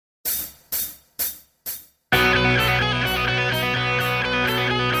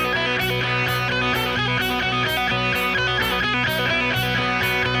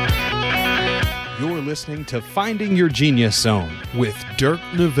listening to Finding Your Genius Zone with Dirk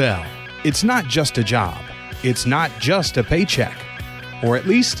Nevelle. It's not just a job. It's not just a paycheck. Or at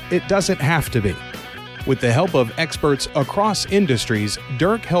least it doesn't have to be. With the help of experts across industries,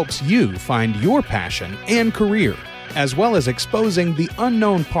 Dirk helps you find your passion and career, as well as exposing the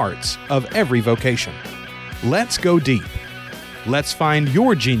unknown parts of every vocation. Let's go deep. Let's find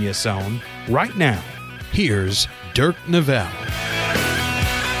your genius zone right now. Here's Dirk Nevelle.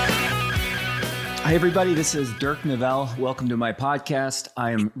 Hi, everybody. This is Dirk Nevelle. Welcome to my podcast.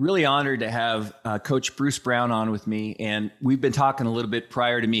 I am really honored to have Coach Bruce Brown on with me. And we've been talking a little bit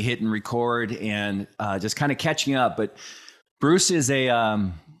prior to me hitting record and just kind of catching up. But Bruce is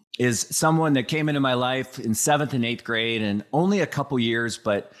someone that came into my life in 7th and 8th grade and only a couple years,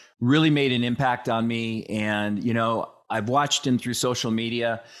 but really made an impact on me. And, you know, I've watched him through social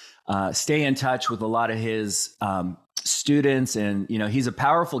media, stay in touch with a lot of his students. And, you know, he's a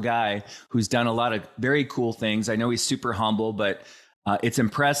powerful guy who's done a lot of very cool things. I know he's super humble, but it's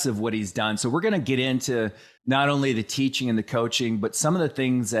impressive what he's done. So we're going to get into not only the teaching and the coaching, but some of the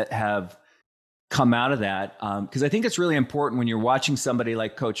things that have come out of that. Because I think it's really important when you're watching somebody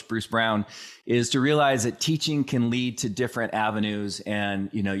like Coach Bruce Brown is to realize that teaching can lead to different avenues. And,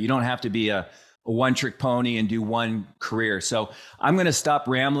 you know, you don't have to be a one-trick pony and do one career. So I'm going to stop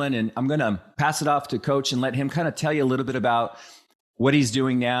rambling and I'm going to pass it off to Coach and let him kind of tell you a little bit about what he's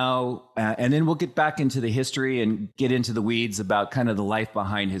doing now. And then we'll get back into the history and get into the weeds about kind of the life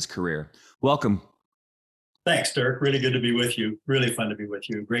behind his career. Welcome. Thanks, Dirk. Really good to be with you. Really fun to be with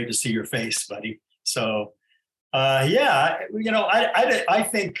you. Great to see your face, buddy. So, you know, I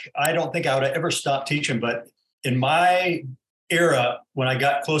don't think I would ever stop teaching, but in my era, when I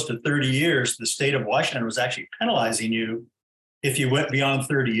got close to 30 years, the state of Washington was actually penalizing you if you went beyond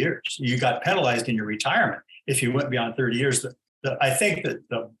 30 years. You got penalized in your retirement if you went beyond 30 years. I think that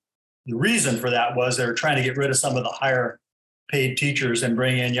the reason for that was they were trying to get rid of some of the higher paid teachers and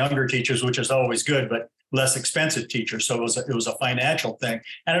bring in younger teachers, which is always good, but less expensive teachers. So it was a financial thing.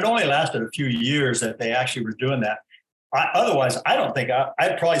 And it only lasted a few years that they actually were doing that. Otherwise, I don't think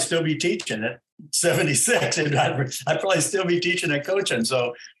I'd probably still be teaching at 76, and I'd probably still be teaching and coaching.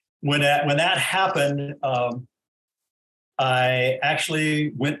 So when that happened, I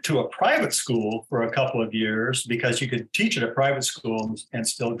actually went to a private school for a couple of years because you could teach at a private school and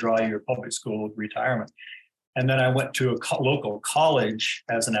still draw your public school retirement. And then I went to a local college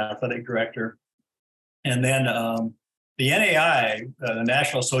as an athletic director. And then the NAI, the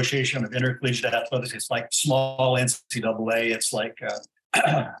National Association of Intercollegiate Athletics, it's like small NCAA. It's like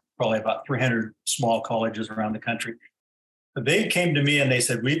probably about 300 small colleges around the country. They came to me and they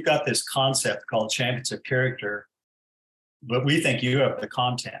said, we've got this concept called Champions of Character, but we think you have the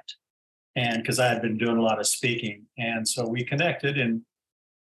content. And because I had been doing a lot of speaking. And so we connected and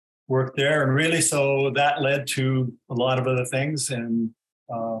worked there. And really, so that led to a lot of other things and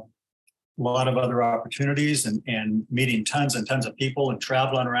a lot of other opportunities and meeting tons and tons of people and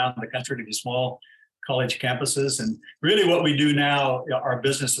traveling around the country to these small college campuses. And really what we do now, our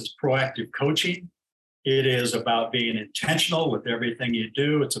business is proactive coaching. It is about being intentional with everything you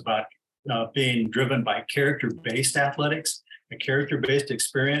do. It's about being driven by character-based athletics, a character-based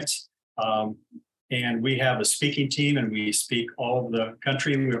experience. And we have a speaking team and we speak all over the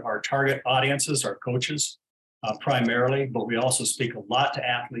country. Our target audiences are coaches primarily, but we also speak a lot to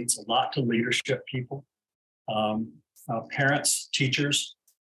athletes, a lot to leadership people, parents, teachers.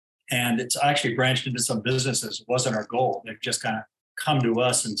 And it's actually branched into some businesses. It wasn't our goal. They've just kind of come to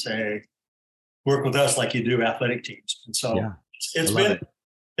us and say, work with us like you do athletic teams. And so it's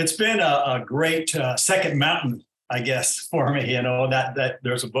been a great second mountain, I guess, for me. You know, that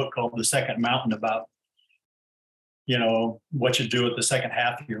there's a book called The Second Mountain about, you know, what you do with the second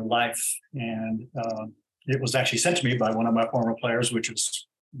half of your life. And it was actually sent to me by one of my former players, which is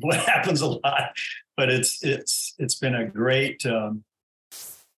what happens a lot. But it's been a great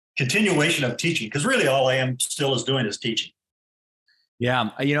continuation of teaching, because really all I am still is doing is teaching. Yeah.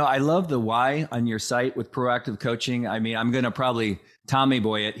 You know, I love the why on your site with proactive coaching. I mean, I'm going to probably Tommy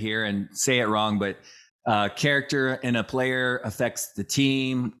boy it here and say it wrong, but character in a player affects the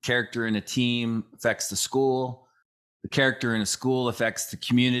team. Character in a team affects the school. The character in a school affects the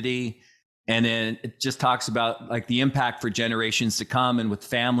community. And then it just talks about like the impact for generations to come, and with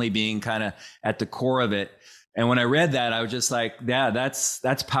family being kind of at the core of it. And when I read that, I was just like, yeah, that's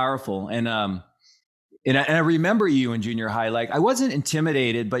powerful. And I remember you in junior high. Like, I wasn't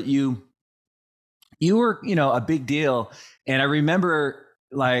intimidated, but you were, you know, a big deal. And I remember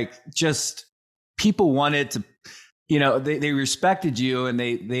like just people wanted to, you know, they respected you, and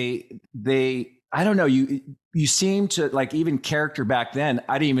they I don't know, you seem to like, even character back then,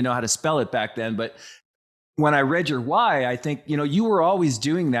 I didn't even know how to spell it back then, but when I read your why, I think, you were always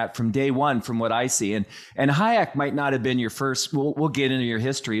doing that from day one, from what I see. And Hayek might not have been your first, we'll get into your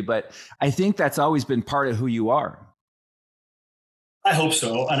history, but I think that's always been part of who you are. I hope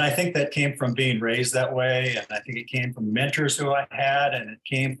so. And I think that came from being raised that way. And I think it came from mentors who I had, and it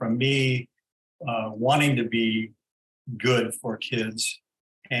came from me wanting to be good for kids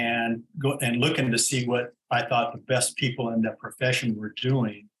and looking to see what I thought the best people in the profession were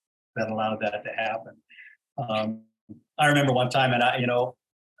doing that allowed that to happen. I remember one time, and I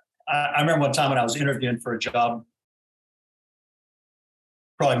remember one time when I was interviewing for a job,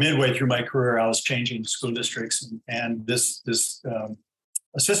 probably midway through my career, I was changing school districts, and this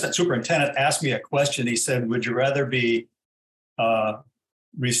assistant superintendent asked me a question. He said, "Would you rather be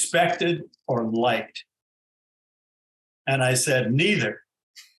respected or liked?" And I said, "Neither."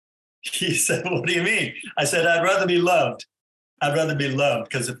 He said, "What do you mean?" I said, "I'd rather be loved. I'd rather be loved,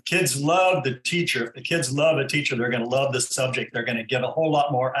 because if kids love the teacher, if the kids love a teacher, they're going to love the subject. They're going to get a whole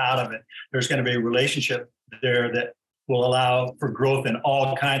lot more out of it. There's going to be a relationship there that will allow for growth in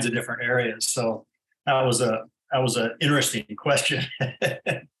all kinds of different areas." So that was an interesting question.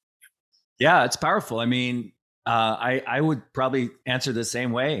 Yeah, it's powerful. I mean, I would probably answer the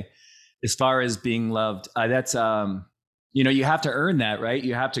same way as far as being loved. That's you have to earn that, right?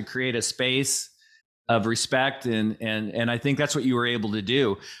 You have to create a space of respect, and I think that's what you were able to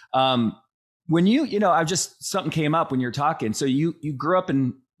do. When something came up when you're talking. So you grew up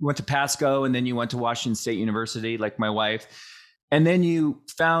and went to Pasco, and then you went to Washington State University, like my wife, and then you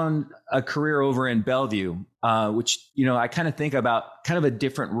found a career over in Bellevue, which I kind of think about kind of a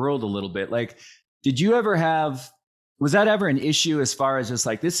different world a little bit. Like, was that ever an issue as far as just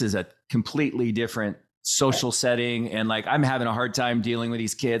like, this is a completely different social setting, and like I'm having a hard time dealing with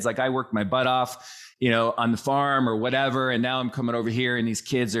these kids. Like I worked my butt off, on the farm or whatever, and now I'm coming over here and these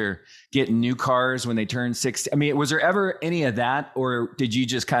kids are getting new cars when they turn 60. I mean, was there ever any of that, or did you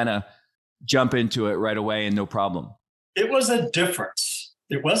just kind of jump into it right away and no problem? It was a difference.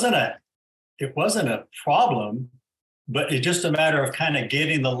 It wasn't a problem, but it's just a matter of kind of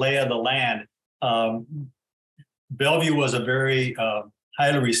getting the lay of the land. Bellevue was a very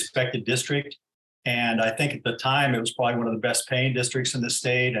highly respected district. And I think at the time, it was probably one of the best paying districts in the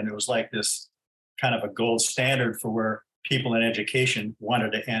state. And it was like this kind of a gold standard for where people in education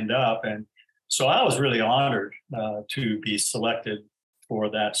wanted to end up. And so I was really honored to be selected for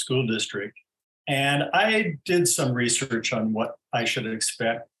that school district. And I did some research on what I should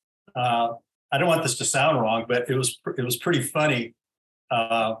expect. I don't want this to sound wrong, but it was pretty funny.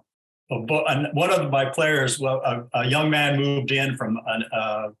 One of my players, a young man moved in from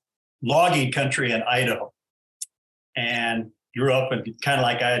logging country in Idaho and grew up in kind of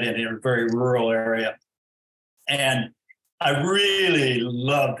like I did in a very rural area. And I really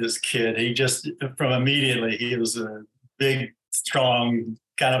loved this kid. He just, from immediately, he was a big, strong,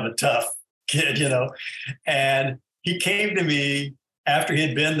 kind of a tough kid, And he came to me after he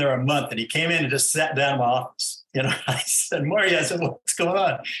had been there a month, and he came in and just sat down in my office. I said, "Maury," I said, "What's going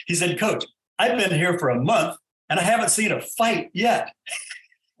on?" He said, "Coach, I've been here for a month and I haven't seen a fight yet."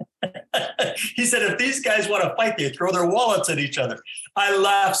 He said, "If these guys want to fight, they throw their wallets at each other." I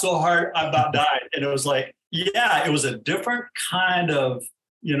laughed so hard I about died. And it was like, yeah, it was a different kind of,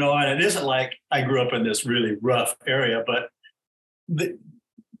 and it isn't like I grew up in this really rough area, but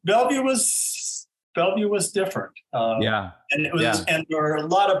Bellevue was different. Yeah. And it was, and there were a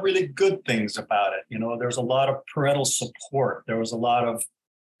lot of really good things about it. There's a lot of parental support. There was a lot of,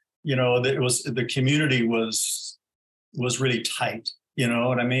 the community was really tight. You know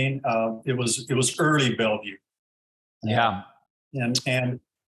what I mean? It was early Bellevue. Yeah. And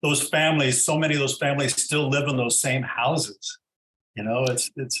those families, so many of those families still live in those same houses. It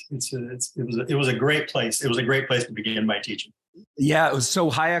was a great place. It was a great place to begin my teaching. Yeah. It was, so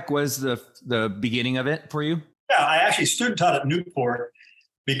Hayek was the beginning of it for you? Yeah, I actually student taught at Newport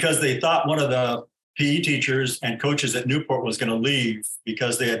because they thought one of the PE teachers and coaches at Newport was going to leave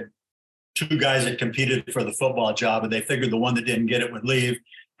because they had two guys that competed for the football job, and they figured the one that didn't get it would leave.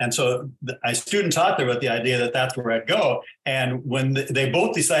 And so I student taught there with the idea that that's where I'd go. And when they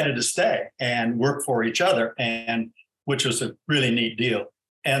both decided to stay and work for each other, and which was a really neat deal.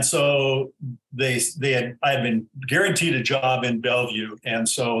 And so I had been guaranteed a job in Bellevue. And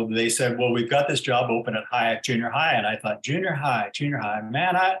so they said, "Well, we've got this job open at Hayek Junior High." And I thought, junior high,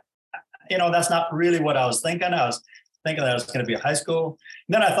 man, that's not really what I was thinking. I was thinking that I was going to be a high school.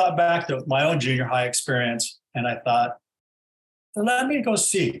 And then I thought back to my own junior high experience, and I thought, well, let me go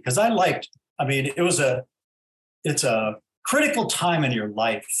see, because it's a critical time in your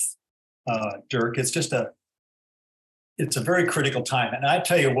life, Dirk. It's it's a very critical time. And I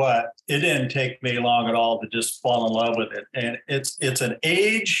tell you what, it didn't take me long at all to just fall in love with it. And it's an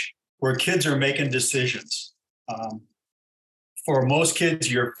age where kids are making decisions. For most kids,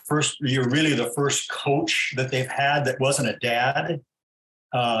 you're really the first coach that they've had that wasn't a dad.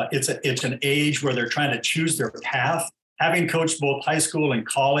 It's an age where they're trying to choose their path. Having coached both high school and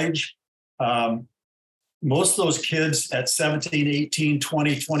college, most of those kids at 17, 18,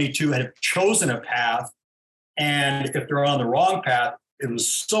 20, 22 have chosen a path. And if they're on the wrong path, it was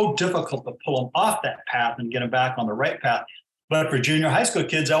so difficult to pull them off that path and get them back on the right path. But for junior high school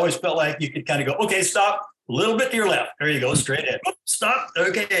kids, I always felt like you could kind of go, okay, stop, a little bit to your left. There you go, straight ahead. Stop,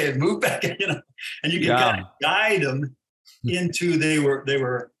 okay, move back, and you can kind of guide them into, they were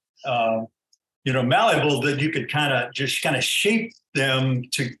malleable, that you could kind of shape them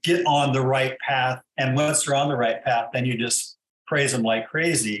to get on the right path. And once they're on the right path, then you just praise them like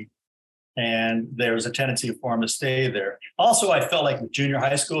crazy. And there was a tendency for them to stay there. Also, I felt like with junior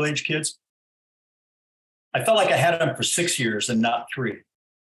high school age kids, I felt like I had them for 6 years and not 3,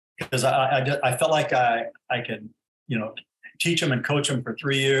 because I felt like I could, teach them and coach them for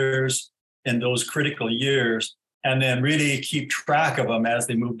 3 years in those critical years, and then really keep track of them as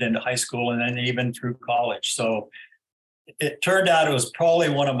they moved into high school and then even through college. So it turned out it was probably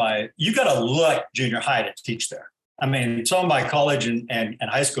you got to look junior high to teach there. I mean, some of my college and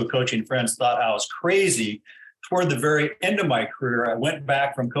high school coaching friends thought I was crazy. Toward the very end of my career, I went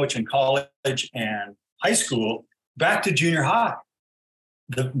back from coaching college and high school back to junior high.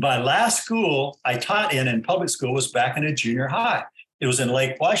 My last school I taught in public school was back in a junior high. It was in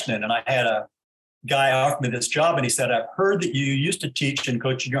Lake Washington, and I had a guy offer me this job, and he said, I've heard that you used to teach and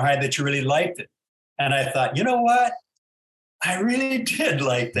coach junior high, that you really liked it. And I thought, you know what? I really did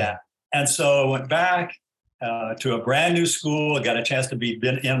like that. And so I went back to a brand new school. I got a chance to be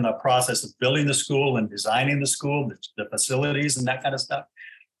in the process of building the school and designing the school, the facilities and that kind of stuff.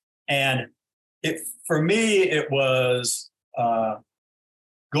 And for me, it was go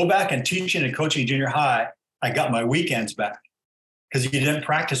back and teaching and coaching junior high. I got my weekends back because you didn't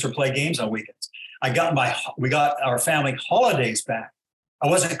practice or play games on weekends. We got our family holidays back. I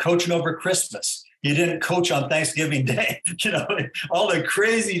wasn't coaching over Christmas. You didn't coach on Thanksgiving Day. All the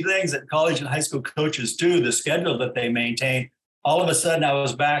crazy things that college and high school coaches do, the schedule that they maintain. All of a sudden, I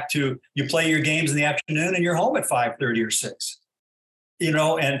was back to, you play your games in the afternoon and you're home at 5:30 or 6.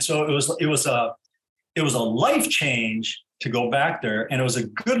 And so it was a life change to go back there, and it was a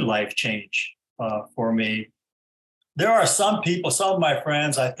good life change for me. There are some people, some of my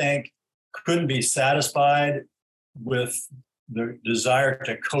friends, I think, couldn't be satisfied with the desire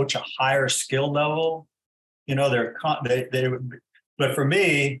to coach a higher skill level. But for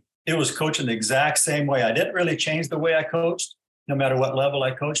me, it was coaching the exact same way. I didn't really change the way I coached, no matter what level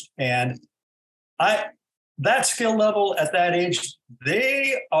I coached. And that skill level at that age,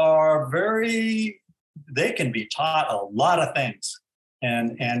 they can be taught a lot of things.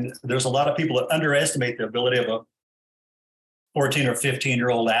 And there's a lot of people that underestimate the ability of a 14 or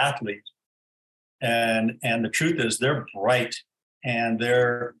 15-year-old athlete. And the truth is, they're bright, and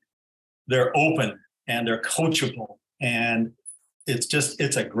they're open, and they're coachable, and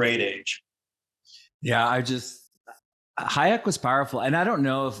it's a great age. Yeah, Hayek was powerful, and I don't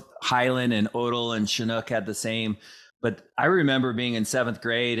know if Highland and Odell and Chinook had the same, but I remember being in 7th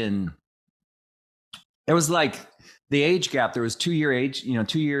grade, and it was like the age gap. There was 2 year age,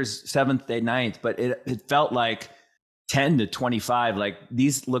 2 years, 7th, 8th, 9th, but it felt like 10 to 25, like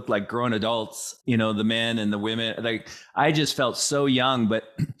these looked like grown adults, the men and the women. Like, I just felt so young, but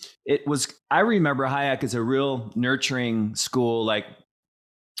I remember Hayek as a real nurturing school. Like,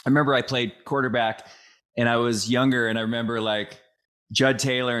 I remember I played quarterback and I was younger, and I remember like Judd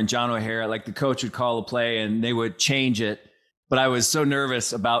Taylor and John O'Hara, like the coach would call a play and they would change it. But I was so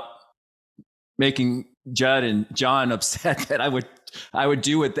nervous about making Judd and John upset that I would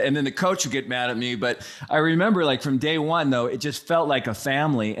do it, and then the coach would get mad at me. But I remember, like, from day one, though, it just felt like a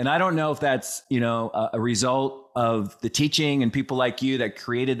family. And I don't know if that's, a result of the teaching and people like you that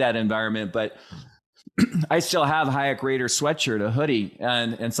created that environment, but I still have Hayek Raider sweatshirt, a hoodie.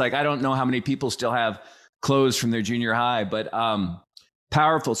 And it's like, I don't know how many people still have clothes from their junior high, but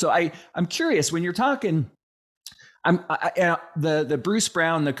powerful. So I'm curious, when you're talking, the Bruce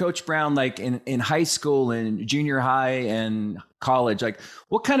Brown, the Coach Brown, like in high school and junior high and college, like,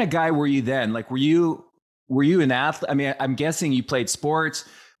 what kind of guy were you then? Like, were you an athlete? I mean, I'm guessing you played sports.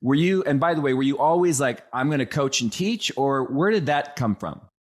 And by the way, were you always like, I'm going to coach and teach, or where did that come from?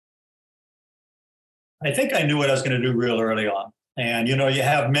 I think I knew what I was going to do real early on. And, you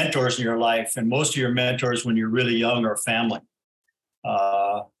have mentors in your life, and most of your mentors when you're really young are family.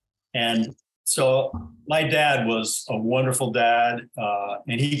 And So my dad was a wonderful dad,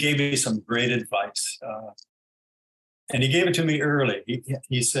 and he gave me some great advice. And he gave it to me early.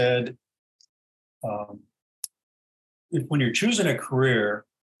 He said, when you're choosing a career,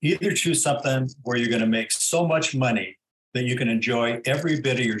 either choose something where you're going to make so much money that you can enjoy every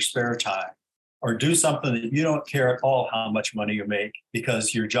bit of your spare time, or do something that you don't care at all how much money you make,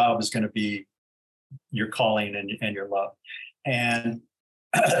 because your job is going to be your calling and your love. And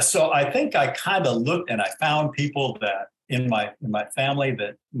so I think I kind of looked and I found people that in my family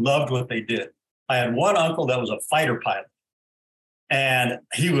that loved what they did. I had one uncle that was a fighter pilot, and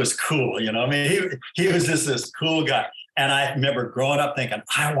he was cool. I mean, he was just this cool guy. And I remember growing up thinking,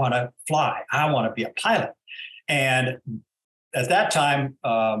 I want to fly. I want to be a pilot. And at that time,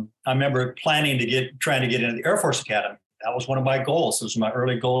 I remember trying to get into the Air Force Academy. That was one of my goals. Those were my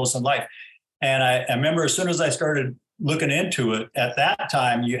early goals in life. And I remember as soon as I started looking into it, at that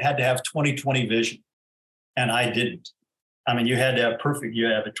time, you had to have 20/20 vision. And I didn't. I mean, you had to have you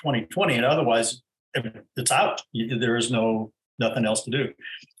have a 20/20, and otherwise it's out. There is nothing else to do.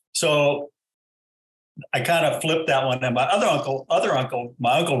 So I kind of flipped that one. And my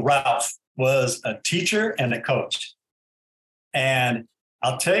uncle Ralph, was a teacher and a coach. And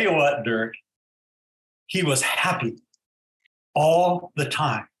I'll tell you what, Dirk, he was happy all the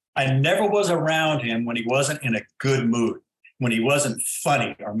time. I never was around him when he wasn't in a good mood, when he wasn't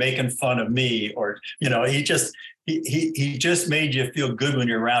funny or making fun of me, or, he just made you feel good when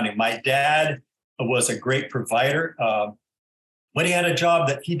you're around him. My dad was a great provider, but he had a job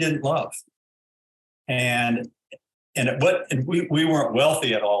that he didn't love. And we weren't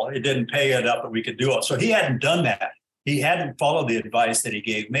wealthy at all. It didn't pay enough that we could do it. So he hadn't done that. He hadn't followed the advice that he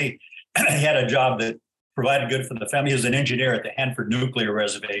gave me. He had a job that provided good for the family. He was an engineer at the Hanford Nuclear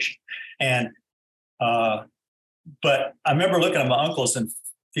Reservation. And, but I remember looking at my uncles and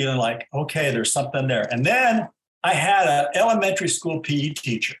feeling like, okay, there's something there. And then I had an elementary school PE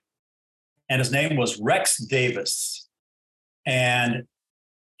teacher, and his name was Rex Davis. And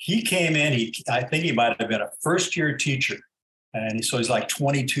he came in, I think he might have been a first-year teacher. And so he's like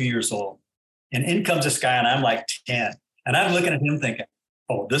 22 years old. And in comes this guy, and I'm like 10. And I'm looking at him thinking,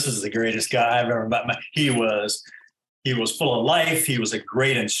 oh, this is the greatest guy I've ever met. He was full of life. He was a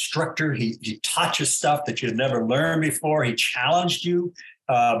great instructor. He taught you stuff that you'd never learned before. He challenged you,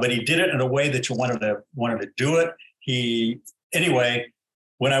 but he did it in a way that you wanted to do it. Anyway,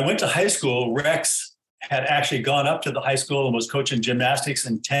 when I went to high school, Rex had actually gone up to the high school and was coaching gymnastics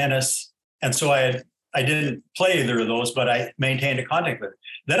and tennis. And so I didn't play either of those, but I maintained a contact with him.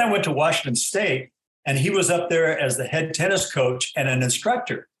 Then I went to Washington State, and he was up there as the head tennis coach and an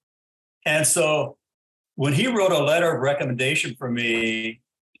instructor. And so when he wrote a letter of recommendation for me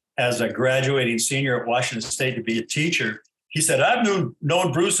as a graduating senior at Washington State to be a teacher, he said, I've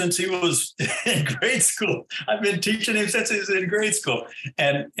known Bruce since he was in grade school. I've been teaching him since he was in grade school.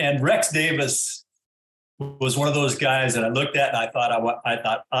 And Rex Davis was one of those guys that I looked at and I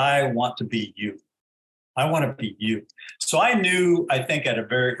thought, I want to be you. I want to be you. So I knew, I think at a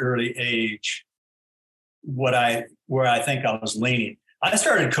very early age, where I think I was leaning. I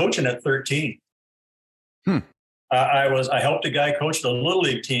started coaching at 13. I helped a guy coach the Little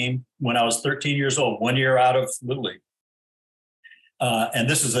League team when I was 13 years old, 1 year out of Little League. And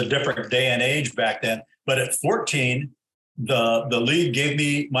this is a different day and age back then. But at 14, the league gave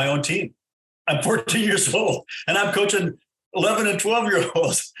me my own team. I'm 14 years old, and I'm coaching 11 and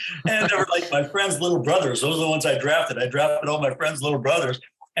 12-year-olds. And they were like my friends' little brothers. Those are the ones I drafted. I drafted all my friends' little brothers.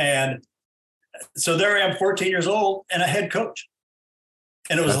 And so there I am, 14 years old, and a head coach.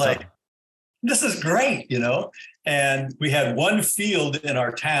 And it was this is great, And we had one field in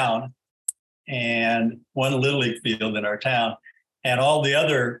our town and one Little League field in our town. And all the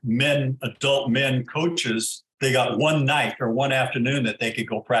other adult men coaches, they got one night or one afternoon that they could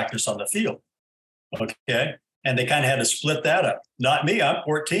go practice on the field. Okay. And they kind of had to split that up. Not me. I'm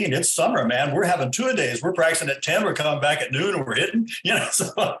 14. It's summer, man. We're having 2-a-days. We're practicing at 10. We're coming back at noon and we're hitting. So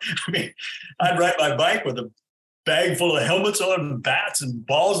I'd ride my bike with a bag full of helmets on and bats and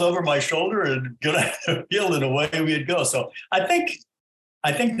balls over my shoulder and get out the field, and away we'd go. So I think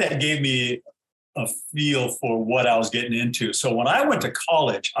that gave me a feel for what I was getting into. So when I went to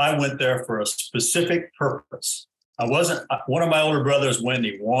college, I went there for a specific purpose. I wasn't, one of my older brothers went,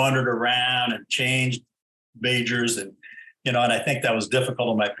 he wandered around and changed majors, and and I think that was difficult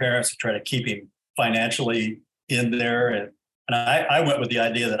on my parents to try to keep him financially in there. And I went with the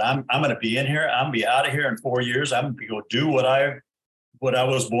idea that I'm going to be in here. I'm going to be out of here in 4 years. I'm going to go do what I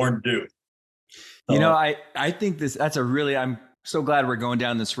was born to do. So, I think I'm so glad we're going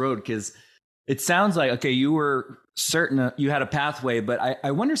down this road, because It sounds like, okay, you were certain you had a pathway, but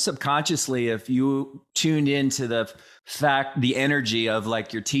I wonder subconsciously if you tuned into the energy of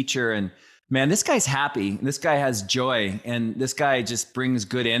like your teacher and, man, this guy's happy. This guy has joy and this guy just brings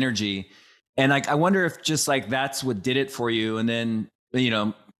good energy. And like, I wonder if just like, that's what did it for you. And then,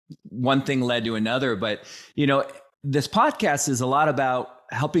 one thing led to another, but this podcast is a lot about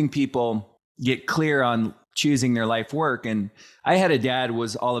helping people get clear on choosing their life work. And I had a dad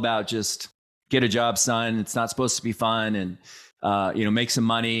was all about just get a job, son. It's not supposed to be fun and, make some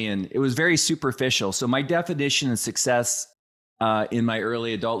money. And it was very superficial. So my definition of success in my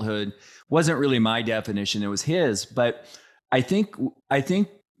early adulthood wasn't really my definition. It was his. But I think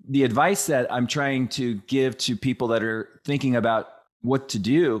the advice that I'm trying to give to people that are thinking about what to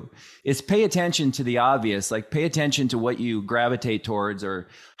do is pay attention to the obvious, like pay attention to what you gravitate towards or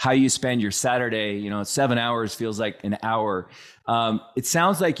how you spend your Saturday. 7 hours feels like an hour. It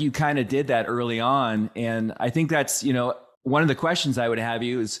sounds like you kind of did that early on. And I think that's, one of the questions I would have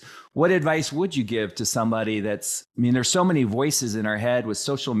you is what advice would you give to somebody there's so many voices in our head with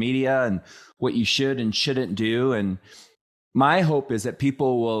social media and what you should and shouldn't do. And my hope is that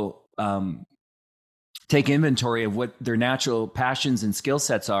people will, take inventory of what their natural passions and skill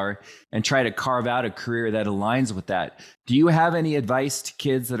sets are and try to carve out a career that aligns with that. Do you have any advice to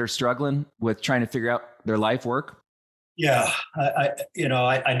kids that are struggling with trying to figure out their life work? Yeah,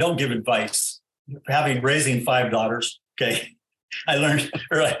 I don't give advice. Raising 5 daughters, okay, I learned,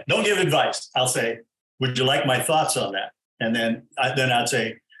 don't give advice. I'll say, would you like my thoughts on that? And then I'd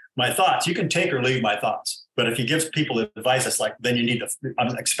say, my thoughts, you can take or leave my thoughts. But if you give people advice, it's like, then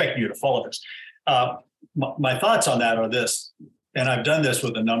I'm expecting you to follow this. My thoughts on that are this, and I've done this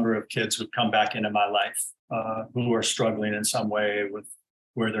with a number of kids who've come back into my life who are struggling in some way with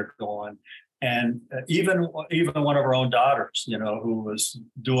where they're going. And even one of our own daughters, who was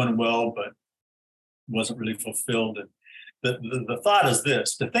doing well, but wasn't really fulfilled. And the thought is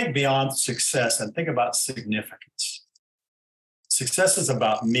this, to think beyond success and think about significance. Success is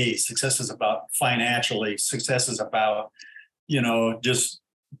about me. Success is about financially. Success is about, just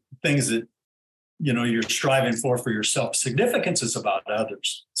things that, you're striving for yourself. Significance is about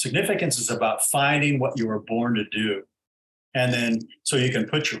others. Significance is about finding what you were born to do. And then so you can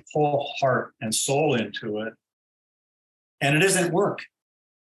put your whole heart and soul into it. And it isn't work,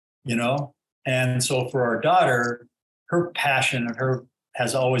 And so for our daughter, her passion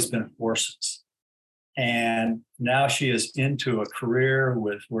has always been horses. And now she is into a career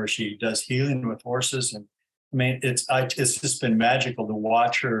where she does healing with horses. And it's just been magical to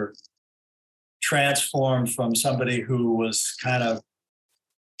watch her transform from somebody who was kind of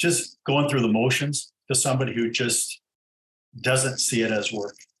just going through the motions to somebody who just doesn't see it as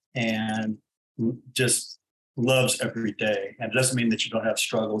work and just loves every day. And it doesn't mean that you don't have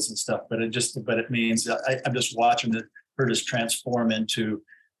struggles and stuff, but it means I'm just watching her just transform into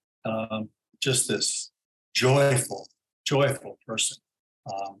just this joyful person.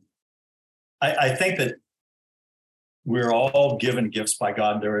 I think that we're all given gifts by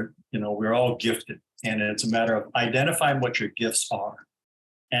God. We're all gifted, and it's a matter of identifying what your gifts are,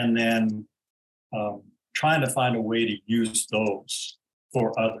 and then trying to find a way to use those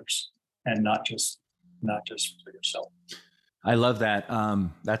for others, and not just for yourself. I love that.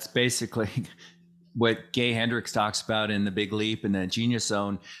 That's basically what Gay Hendricks talks about in The Big Leap and the Genius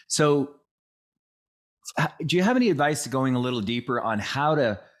Zone. So, do you have any advice to going a little deeper on how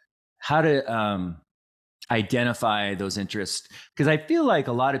to identify those interests? Because I feel like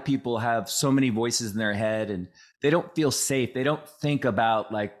a lot of people have so many voices in their head and they don't feel safe. They don't think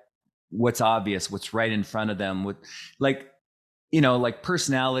about like what's obvious, what's right in front of them with like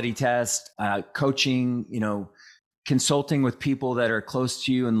personality test, coaching, consulting with people that are close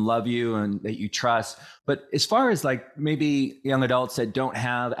to you and love you and that you trust. But as far as like maybe young adults that don't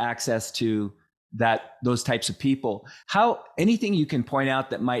have access to those types of people, anything you can point out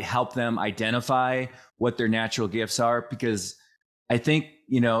that might help them identify what their natural gifts are? Because I think,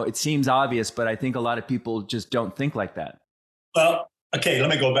 it seems obvious, but I think a lot of people just don't think like that. Well, okay, let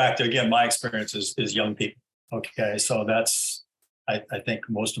me go back to, again, my experience is young people. Okay, so that's, I think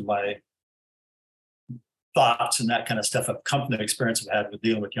most of my thoughts and that kind of stuff have come from the experience I've had with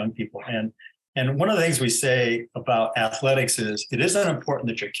dealing with young people. And one of the things we say about athletics is it isn't important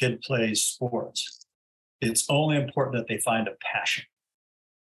that your kid plays sports. It's only important that they find a passion.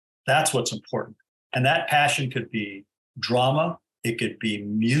 That's what's important. And that passion could be drama. It could be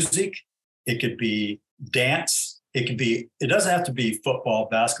music. It could be dance. It doesn't have to be football,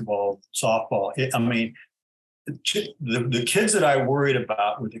 basketball, softball. The kids that I worried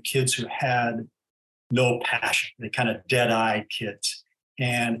about were the kids who had no passion, the kind of dead-eyed kids.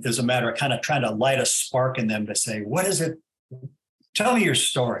 And it's a matter of kind of trying to light a spark in them to say, what is it? Tell me your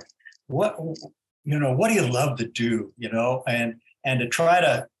story. What do you love to do? And to try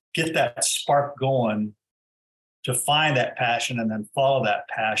to get that spark going, to find that passion and then follow that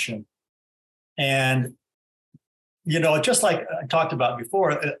passion. And, just like I talked about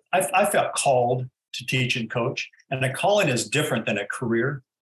before, I felt called to teach and coach. And a calling is different than a career.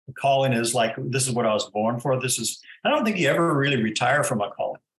 The calling is like, this is what I was born for. I don't think you ever really retire from a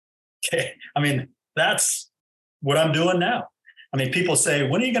calling. Okay. I mean, that's what I'm doing now. I mean, people say,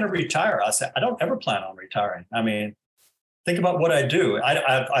 when are you going to retire? I say, I don't ever plan on retiring. I mean, think about what I do.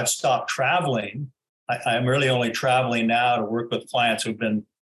 I've stopped traveling. I'm really only traveling now to work with clients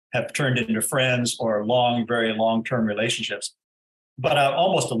have turned into friends or very long-term relationships. But I've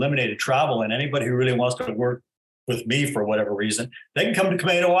almost eliminated travel, and anybody who really wants to work with me for whatever reason, they can come to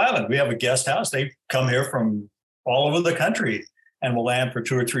Camino Island. We have a guest house. They come here from all over the country and will land for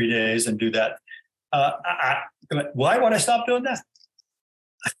 2 or 3 days and do that. Why would I stop doing that?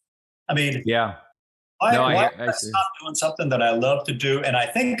 I mean, yeah. Why would I stop doing something that I love to do? And I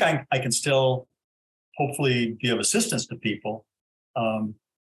think I can still hopefully be of assistance to people. And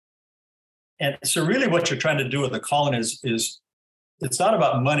so really what you're trying to do with the calling is it's not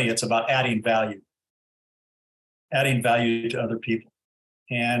about money, it's about adding value to other people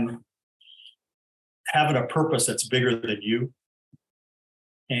and having a purpose that's bigger than you.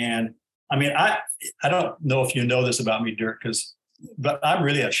 And I mean, I don't know if you know this about me, Dirk, but I'm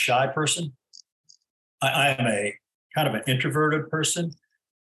really a shy person. I am a kind of an introverted person,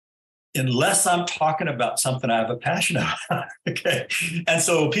 unless I'm talking about something I have a passion about. Okay. And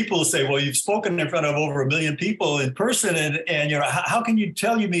so people will say, well, you've spoken in front of over 1 million people in person. And how can you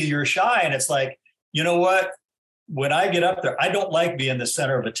tell me you're shy? And it's like, you know what? When I get up there, I don't like being the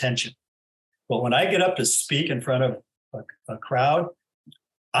center of attention. But when I get up to speak in front of a crowd,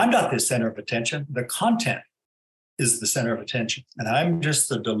 I'm not the center of attention. The content is the center of attention. And I'm just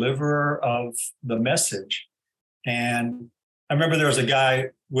the deliverer of the message. And I remember there was a guy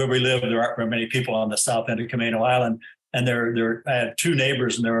where we lived. There aren't very many people on the south end of Camino Island. And I had 2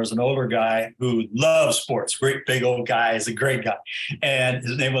 neighbors, and there was an older guy who loved sports, great big old guy. He's a great guy. And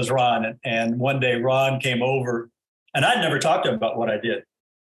his name was Ron. And one day Ron came over, and I'd never talked to him about what I did.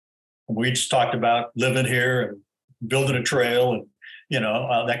 We just talked about living here and building a trail and,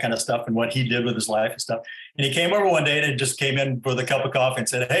 that kind of stuff and what he did with his life and stuff. And he came over one day and just came in with a cup of coffee and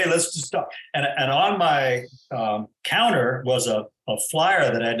said, hey, let's just talk. And on my counter was a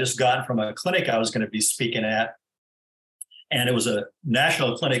flyer that I had just gotten from a clinic I was going to be speaking at. And it was a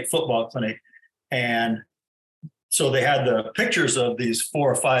national clinic, football clinic. And so they had the pictures of these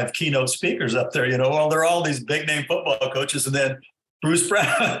 4 or 5 keynote speakers up there, well, they're all these big name football coaches. And then Bruce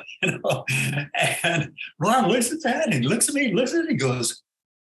Brown, and Ron looks at that and he looks at me, he goes,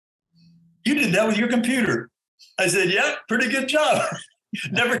 you did that with your computer. I said, yeah, pretty good job.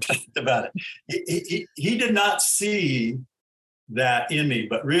 Never talked about it. He did not see that in me,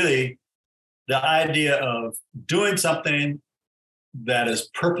 but really the idea of doing something that is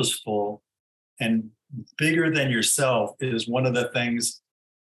purposeful and bigger than yourself is one of the things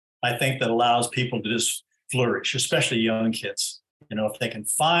I think that allows people to just flourish, especially young kids. If they can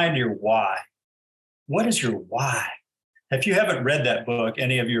find your why. What is your why? If you haven't read that book,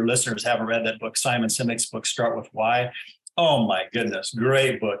 any of your listeners haven't read that book, Simon Sinek's book, Start With Why. Oh my goodness,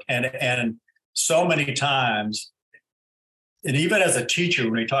 great book. And so many times, and even as a teacher,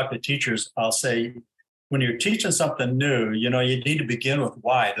 when we talk to teachers, I'll say, when you're teaching something new, you need to begin with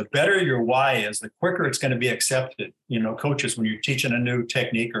why. The better your why is, the quicker it's going to be accepted. Coaches, when you're teaching a new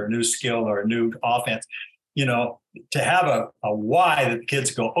technique or a new skill or a new offense, to have a why that the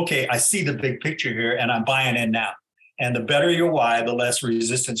kids go, okay, I see the big picture here and I'm buying in now. And the better your why, the less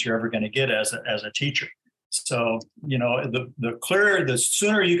resistance you're ever going to get as a teacher. So, the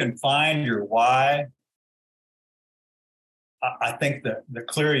sooner you can find your why, I think that the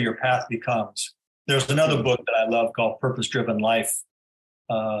clearer your path becomes. There's another book that I love called Purpose Driven Life.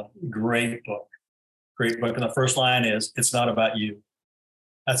 Great book. And the first line is, it's not about you.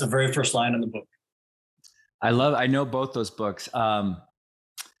 That's the very first line in the book. I know both those books.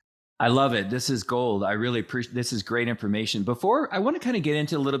 I love it. This is gold. I really appreciate, this is great information. Before, I want to kind of get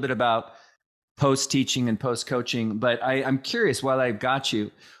into a little bit about post-teaching and post-coaching, but I'm curious, while I've got you,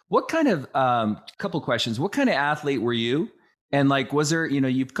 what kind of, couple questions, what kind of athlete were you? And was there,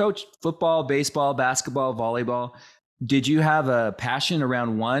 you've coached football, baseball, basketball, volleyball. Did you have a passion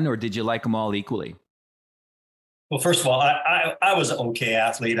around one, or did you like them all equally? Well, first of all, I was an okay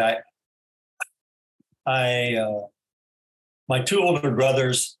athlete. My 2 older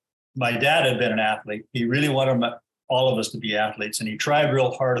brothers, my dad had been an athlete. He really wanted all of us to be athletes. And he tried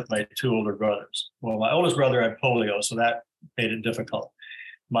real hard with my two older brothers. Well, my oldest brother had polio, so that made it difficult.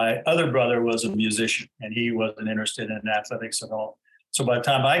 My other brother was a musician, and he wasn't interested in athletics at all. So by the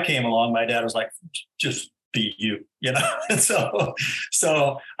time I came along, my dad was like, just be you, you know? And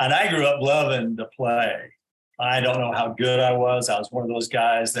and I grew up loving to play. I don't know how good I was. I was one of those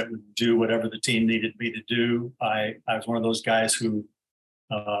guys that would do whatever the team needed me to do. I was one of those guys who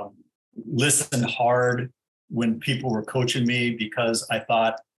listened hard when people were coaching me, because I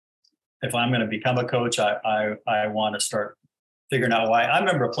thought, if I'm going to become a coach, I want to start figuring out why. I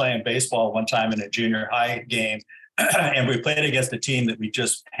remember playing baseball one time in a junior high game, and we played against a team that we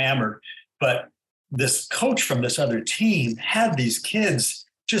just hammered. But this coach from this other team had these kids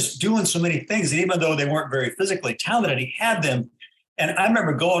just doing so many things. And even though they weren't very physically talented, he had them. And I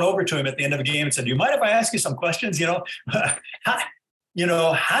remember going over to him at the end of the game and said, "Do you mind if I ask you some questions? How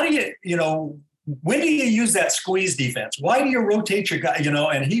do you, when do you use that squeeze defense? Why do you rotate your guy?"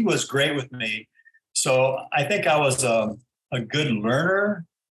 And he was great with me. So I think I was a good learner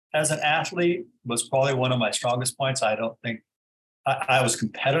as an athlete, was probably one of my strongest points. I don't think I was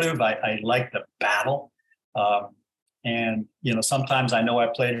competitive. I liked the battle. And sometimes I know I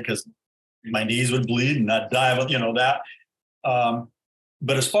played because my knees would bleed and I'd dive, that.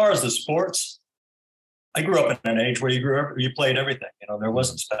 But as far as the sports, I grew up in an age where you played everything. There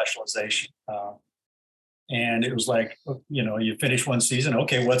wasn't specialization. And it was like, you finish one season,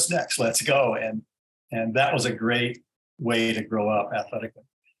 okay, what's next? Let's go. And that was a great way to grow up athletically.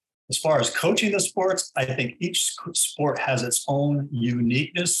 As far as coaching the sports, I think each sport has its own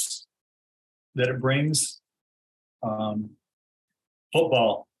uniqueness that it brings.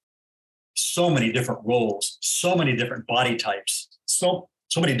 Football, so many different roles, so many different body types, so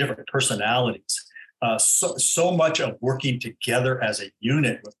many different personalities, so much of working together as a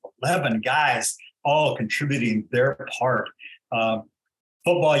unit with 11 guys all contributing their part.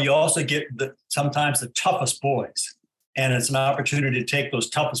 Football, you also get sometimes the toughest boys. And it's an opportunity to take those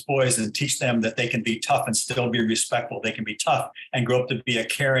toughest boys and teach them that they can be tough and still be respectful. They can be tough and grow up to be a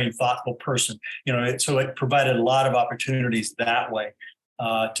caring, thoughtful person. So it provided a lot of opportunities that way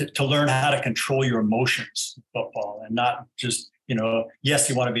to learn how to control your emotions in football, and not just, yes,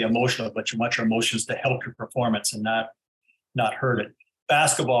 you want to be emotional, but you want your emotions to help your performance and not hurt it.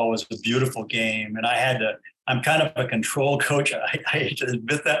 Basketball was a beautiful game, and I'm kind of a control coach. I hate to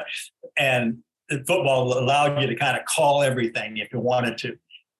admit that. And football allowed you to kind of call everything if you wanted to.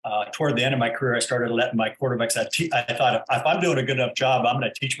 Toward the end of my career, I started letting my quarterbacks, I thought, if I'm doing a good enough job, I'm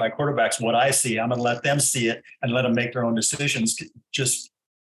going to teach my quarterbacks what I see. I'm going to let them see it and let them make their own decisions.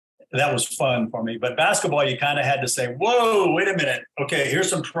 That was fun for me. But basketball, you kind of had to say, whoa, wait a minute. Okay, here's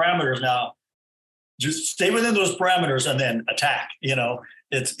some parameters now. Just stay within those parameters and then attack.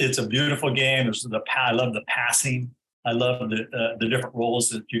 It's a beautiful game. I love the passing. I love the different roles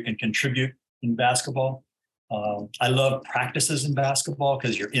that you can contribute in basketball. I love practices in basketball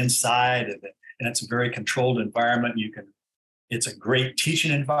because you're inside and it's a very controlled environment. It's a great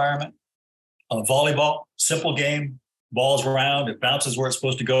teaching environment. Volleyball, simple game, ball's round, it bounces where it's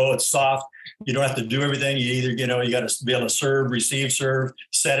supposed to go. It's soft. You don't have to do everything. You got to be able to serve, receive,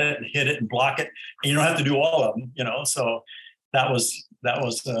 set it, and hit it, and block it. And you don't have to do all of them. So that was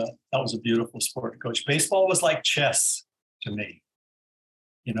a beautiful sport to coach. Baseball was like chess to me.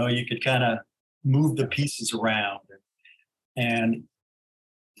 You could kind of move the pieces around. And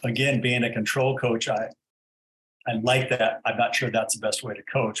again, being a control coach, I like that. I'm not sure that's the best way to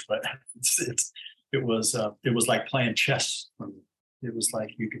coach, but it was like playing chess for me. It was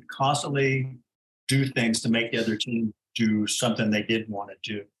like you could constantly do things to make the other team do something they didn't want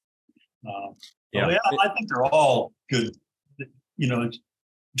to do. I think they're all good,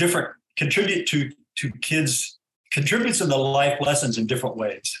 different, contribute to kids, contributes in the life lessons in different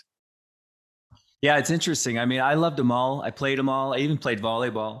ways. Yeah, it's interesting. I mean, I loved them all. I played them all. I even played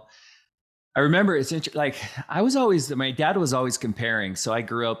volleyball. I remember my dad was always comparing. So I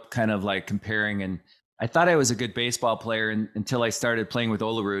grew up kind of like comparing, and I thought I was a good baseball player until I started playing with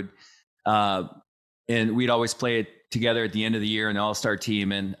Olerud. And we'd always play it together at the end of the year in the all-star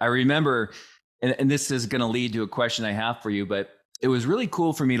team. And I remember, and this is going to lead to a question I have for you, but it was really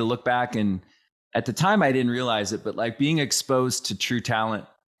cool for me to look back. And at the time I didn't realize it, but like being exposed to true talent.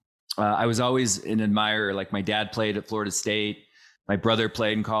 I was always an admirer. Like my dad played at Florida State. My brother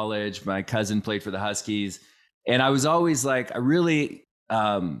played in college. My cousin played for the Huskies. And I was always like, I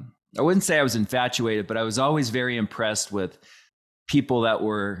wouldn't say I was infatuated, but I was always very impressed with people that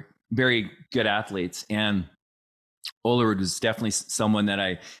were very good athletes. And Olerud was definitely someone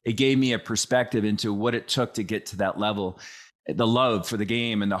that it gave me a perspective into what it took to get to that level, the love for the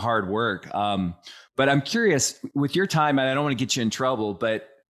game and the hard work. But I'm curious, with your time, and I don't want to get you in trouble, but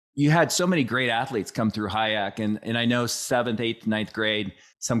you had so many great athletes come through HIAC, and I know 7th, 8th, 9th grade,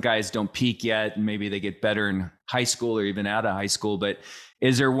 some guys don't peak yet, and maybe they get better in high school or even out of high school. But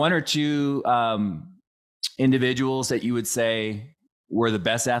is there one or two individuals that you would say were the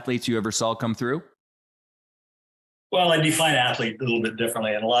best athletes you ever saw come through? Well, I define athlete a little bit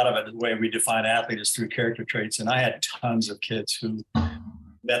differently, and a lot of it, the way we define athlete is through character traits. And I had tons of kids who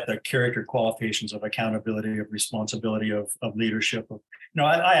met the character qualifications of accountability, of responsibility, of leadership.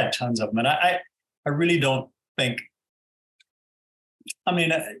 I had tons of them, and I really don't think. I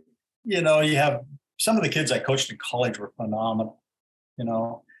mean, you have some of the kids I coached in college were phenomenal,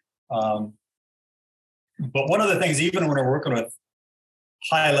 but one of the things, even when we're working with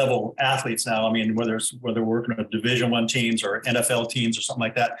high level athletes now, I mean, whether we're working with Division I teams or NFL teams or something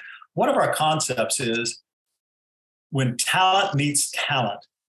like that, one of our concepts is when talent meets talent,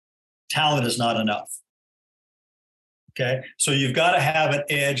 talent is not enough. Okay. So you've got to have an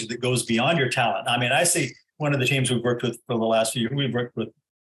edge that goes beyond your talent. I mean, I see one of the teams we've worked with for the last few years, we've worked with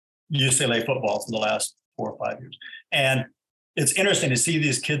UCLA football for the last 4 or 5 years. And it's interesting to see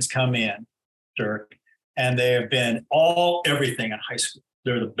these kids come in, Dirk, and they have been everything in high school.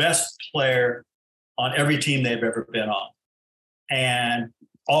 They're the best player on every team they've ever been on. And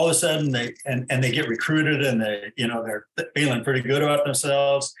all of a sudden they get recruited, and they're feeling pretty good about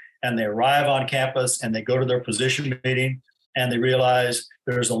themselves, and they arrive on campus and they go to their position meeting and they realize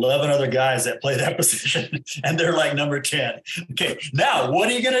there's 11 other guys that play that position and they're like number 10. Okay, now what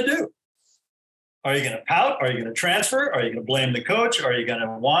are you going to do? Are you going to pout? Are you going to transfer? Are you going to blame the coach? Are you going to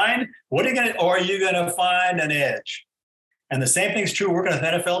whine? Or are you going to find an edge? And the same thing's true working with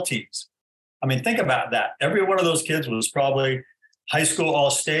NFL teams. I mean, think about that. Every one of those kids was probably high school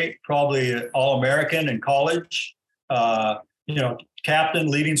All-State, probably All-American in college, captain,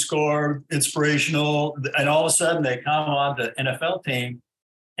 leading scorer, inspirational. And all of a sudden they come on the NFL team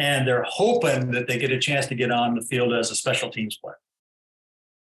and they're hoping that they get a chance to get on the field as a special teams player.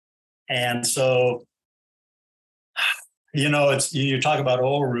 And so, you talk about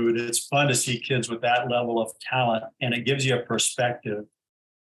Olerud, it's fun to see kids with that level of talent, and it gives you a perspective,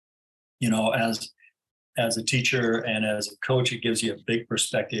 as a teacher and as a coach, it gives you a big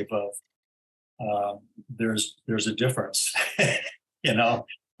perspective of there's a difference,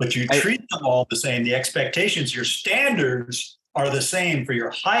 but you treat them all the same. The expectations, your standards are the same for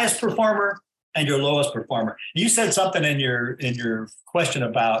your highest performer and your lowest performer. You said something in your question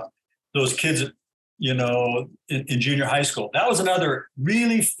about those kids, in junior high school. That was another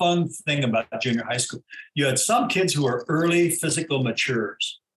really fun thing about junior high school. You had some kids who are early physical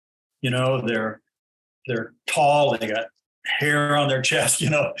matures. They're tall, they got hair on their chest,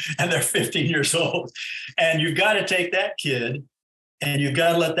 and they're 15 years old. And you've got to take that kid and you've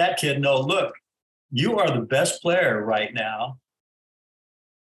got to let that kid know, look, you are the best player right now.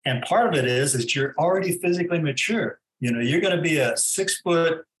 And part of it is that you're already physically mature. You're going to be a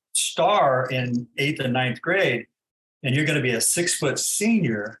 6-foot star in 8th and 9th grade, and you're going to be a 6-foot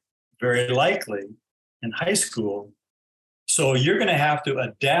senior, very likely, in high school. So you're going to have to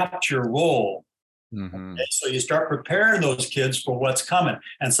adapt your role. Mm-hmm. Okay? So you start preparing those kids for what's coming.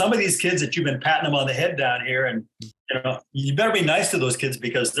 And some of these kids that you've been patting them on the head down here, and you better be nice to those kids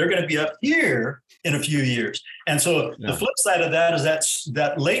because they're going to be up here in a few years. And so the flip side of that is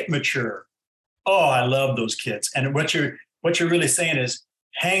that late mature. Oh, I love those kids. And what you're really saying is,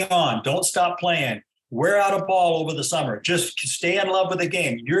 hang on, don't stop playing. Wear out a ball over the summer. Just stay in love with the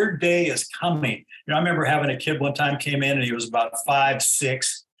game. Your day is coming. I remember having a kid one time came in and he was about 5,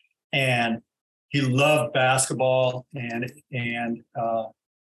 6, and he loved basketball. And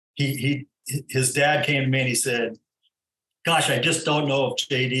his dad came to me and he said, "Gosh, I just don't know if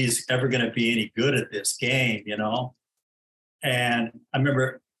JD's ever going to be any good at this game, And I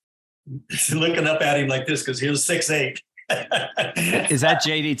remember looking up at him like this because he was 6'8". Is that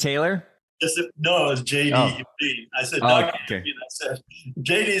JD Taylor? No, it was JD. Oh. I said, okay. I said,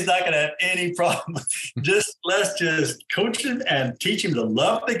 JD's not going to have any problem. Let's just coach him and teach him to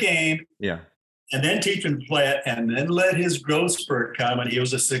love the game. Yeah. And then teach him to play it, and then let his growth spurt come. And he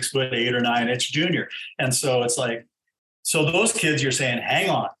was a 6'8" or 9" junior. And so it's like, so those kids, you're saying, hang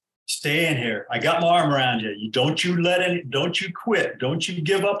on, stay in here. I got my arm around you. Don't you quit. Don't you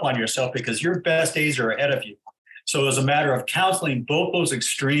give up on yourself because your best days are ahead of you. So it was a matter of counseling both those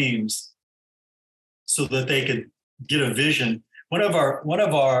extremes so that they could get a vision. One of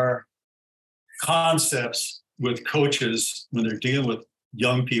our concepts with coaches when they're dealing with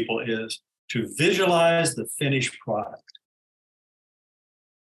young people is to visualize the finished product.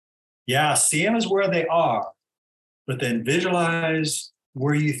 Yeah, see them as where they are, but then visualize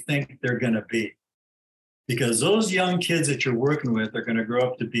where you think they're going to be. because those young kids that you're working with are going to grow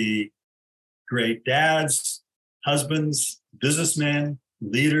up to be great dads, husbands, businessmen,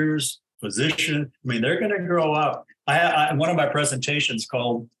 leaders, physicians. I mean, they're going to grow up. One of my presentations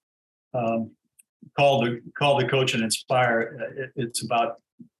called the Coach and Inspire. It's about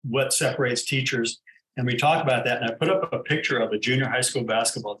what separates teachers, and we talk about that. And I put up a picture of a junior high school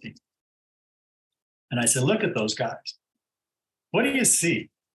basketball team, and I said, "Look at those guys. What do you see?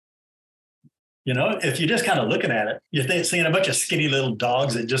 You know, if you're just kind of looking at it, you're seeing a bunch of skinny little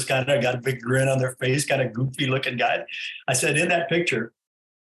dogs that just kind of got a big grin on their face, kind of goofy looking guys." I said, in that picture,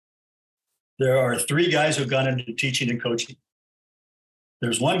 there are 3 guys who've gone into teaching and coaching.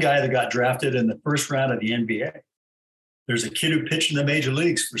 There's one guy that got drafted in the first round of the NBA. There's a kid who pitched in the major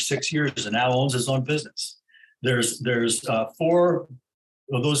leagues for 6 years and now owns his own business. There's 4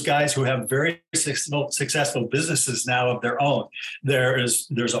 of those guys who have very successful businesses now of their own. There's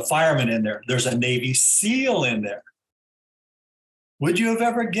a fireman in there. There's a Navy SEAL in there. Would you have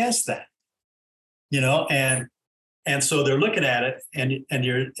ever guessed that? You know, and so they're looking at it, and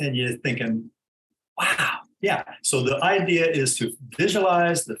you're thinking, wow, yeah. So the idea is to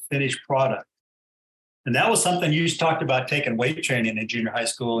visualize the finished product. And that was something you talked about, taking weight training in junior high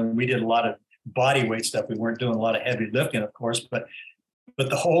school. And we did a lot of body weight stuff. We weren't doing a lot of heavy lifting, of course, but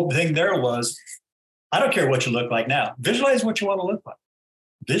the whole thing there was, I don't care what you look like now. Visualize what you want to look like.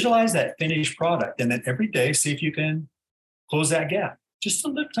 Visualize that finished product. And then every day, see if you can close that gap. Just a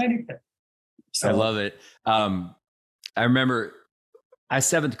little tiny bit. So, I love it. I remember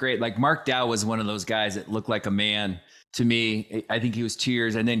seventh grade, like Mark Dow was one of those guys that looked like a man to me. I think he was 2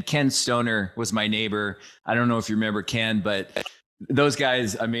 years. And then Ken Stoner was my neighbor. I don't know if you remember Ken, but those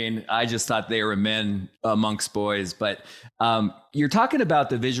guys, I mean, I just thought they were men amongst boys. But you're talking about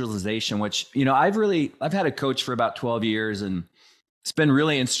the visualization, which, you know, I've had a coach for about 12 years, and it's been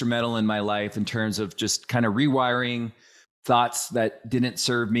really instrumental in my life in terms of just kind of rewiring thoughts that didn't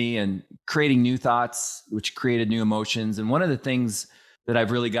serve me and creating new thoughts, which created new emotions. And one of the things that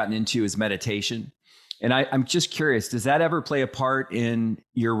I've really gotten into is meditation. And I'm just curious, does that ever play a part in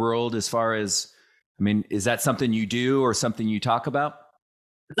your world as far as, I mean, is that something you do or something you talk about?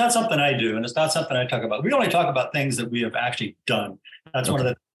 It's not something I do, and it's not something I talk about. We only talk about things that we have actually done. That's okay. One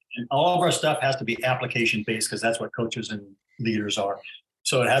of the, all of our stuff has to be application based, because that's what coaches and leaders are.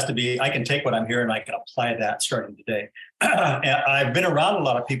 So it has to be, I can take what I'm hearing and I can apply that starting today. And I've been around a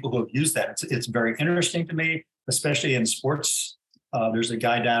lot of people who have used that. It's very interesting to me, especially in sports. There's a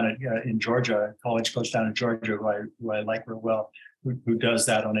guy down in Georgia, a college coach down in Georgia who I like real well, who does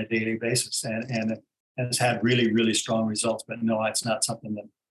that on a daily basis and has had really, really strong results. But no, it's not something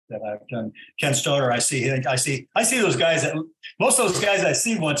that I've done. Ken Stoner, I see those guys most of those guys I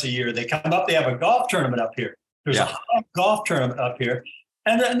see once a year. They come up, they have a golf tournament up here. There's a golf tournament up here.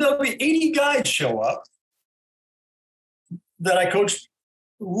 And then there'll be 80 guys show up that I coached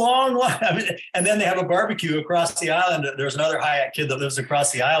long. I mean, and then they have a barbecue across the island. There's another Hyatt kid that lives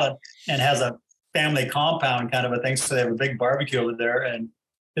across the island and has a family compound kind of a thing. So they have a big barbecue over there. And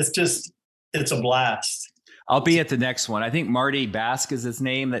it's a blast. I'll be at the next one. I think Marty Bask is his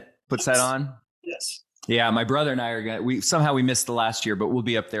name that puts that on. Yes. Yeah, my brother and I are going to, we missed the last year, but we'll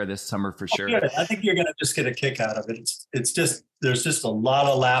be up there this summer for sure. Good. I think you're going to just get a kick out of it. It's just, there's just a lot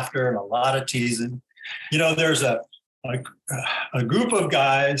of laughter and a lot of teasing. You know, there's a group of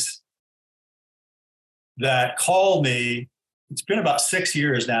guys that called me. It's been about 6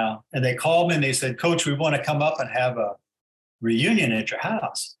 years now. And they called me and they said, "Coach, we want to come up and have a reunion at your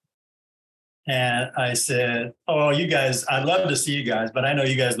house." And I said, "Oh, you guys, I'd love to see you guys, but I know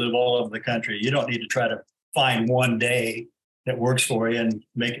you guys live all over the country. You don't need to try to find one day that works for you and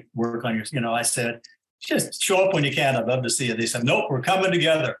make it work on your," I said, "Just show up when you can. I'd love to see you." They said, "Nope, we're coming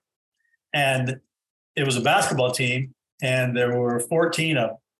together." And it was a basketball team, and there were 14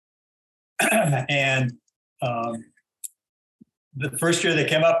 of them. And the first year they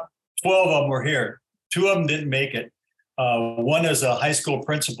came up, 12 of them were here. 2 of them didn't make it. One is a high school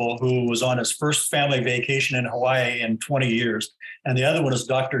principal who was on his first family vacation in Hawaii in 20 years. And the other one is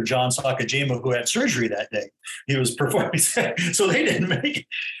Dr. John Sakajima, who had surgery that day. He was performing. So they didn't make it.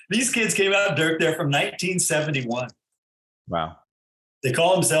 These kids came out, Dirk, they're from 1971. Wow. They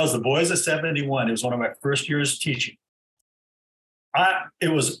call themselves the Boys of 71. It was one of my first years teaching. I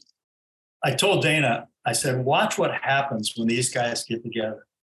told Dana, I said, watch what happens when these guys get together.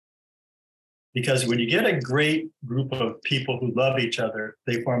 Because when you get a great group of people who love each other,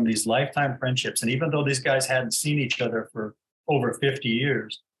 they form these lifetime friendships. And even though these guys hadn't seen each other for over 50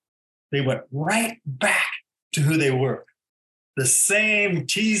 years, they went right back to who they were. The same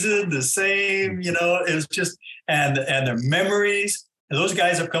teasing, the same, it was just, and their memories. And those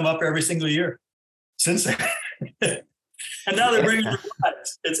guys have come up every single year. since then. And now they're bringing the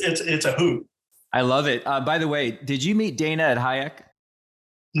guys. It's a hoot. I love it. By the way, did you meet Dana at Hayek?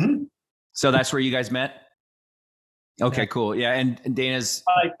 Mm-hmm. So that's where you guys met? Okay, cool. Yeah. And Dana's.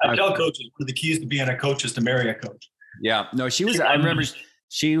 I tell coaches, one of the keys to being a coach is to marry a coach. Yeah. No, I remember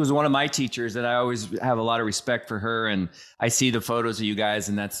she was one of my teachers, and I always have a lot of respect for her. And I see the photos of you guys,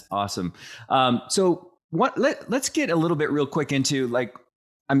 and that's awesome. So let's get a little bit real quick into, like,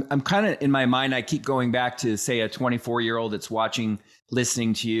 I'm kind of in my mind, I keep going back to, say, a 24-year-old that's watching,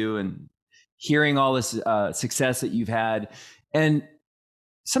 listening to you and hearing all this success that you've had. And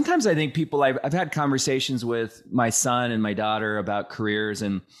sometimes I think people, I've had conversations with my son and my daughter about careers,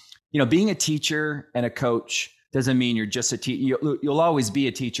 and, being a teacher and a coach doesn't mean you're just a teacher. You'll always be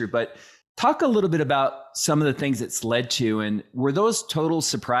a teacher, but talk a little bit about some of the things it's led to. And were those total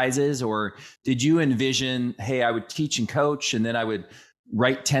surprises, or did you envision, hey, I would teach and coach, and then I would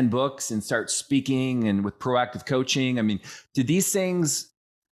write 10 books and start speaking and with proactive coaching? I mean, did these things,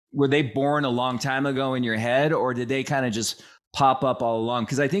 were they born a long time ago in your head, or did they kind of just pop up all along?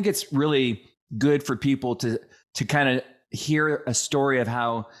 Because I think it's really good for people to kind of hear a story of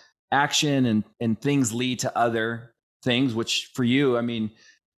how action and things lead to other things, which for you, I mean,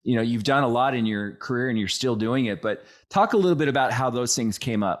 you've done a lot in your career and you're still doing it, but talk a little bit about how those things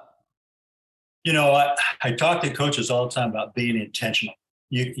came up. I talk to coaches all the time about being intentional.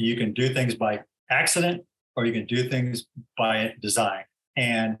 You can do things by accident, or you can do things by design.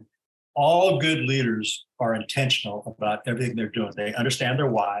 And all good leaders are intentional about everything they're doing. They understand their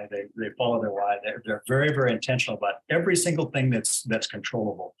why. They follow their why. They're very, very intentional about every single thing that's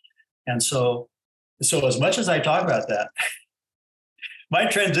controllable. And so as much as I talk about that, my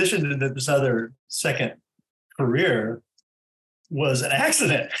transition into this other second career was an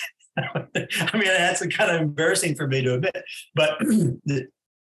accident. I mean, that's kind of embarrassing for me to admit, but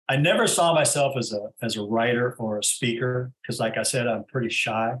I never saw myself as a writer or a speaker, because, like I said, I'm pretty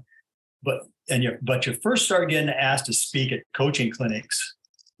shy. But you first start getting asked to speak at coaching clinics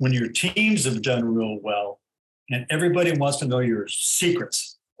when your teams have done real well, and everybody wants to know your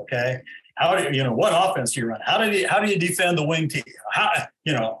secrets. Okay, what offense do you run? How do you defend the wing team? How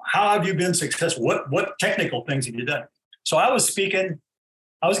have you been successful? What technical things have you done? So I was getting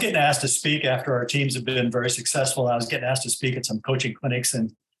asked to speak after our teams have been very successful. I was getting asked to speak at some coaching clinics,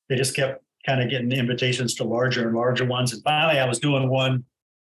 and they just kept kind of getting invitations to larger and larger ones. And finally, I was doing one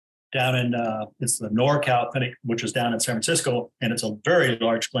down in it's the NorCal clinic, which was down in San Francisco, and it's a very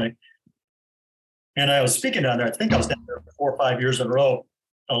large clinic. And I was speaking down there. I think I was down there for 4 or 5 years in a row,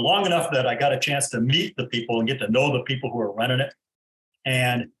 long enough that I got a chance to meet the people and get to know the people who are running it.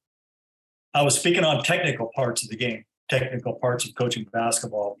 And I was speaking on technical parts of the game, technical parts of coaching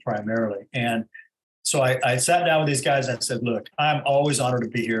basketball primarily. And so I sat down with these guys and I said, look, I'm always honored to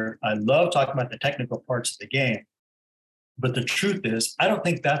be here. I love talking about the technical parts of the game. But the truth is, I don't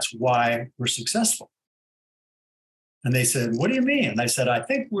think that's why we're successful. And they said, what do you mean? And I said, I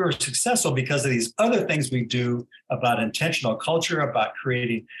think we're successful because of these other things we do about intentional culture, about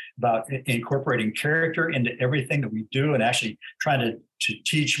incorporating character into everything that we do, and actually trying to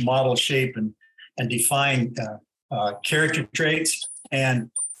teach, model, shape, and define character traits.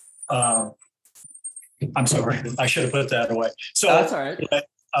 And I'm sorry, I should have put that away. So that's all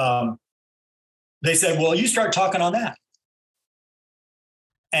right. They said, well, you start talking on that.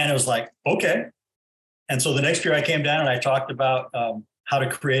 And it was like, okay. And so the next year I came down and I talked about how to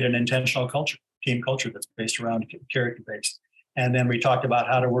create an intentional culture, team culture that's based around character-based. And then we talked about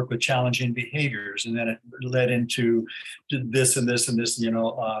how to work with challenging behaviors. And then it led into this and this and this,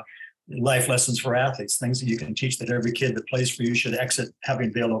 life lessons for athletes, things that you can teach that every kid that plays for you should exit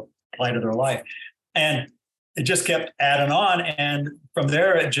having been able to apply to their life. And it just kept adding on. And from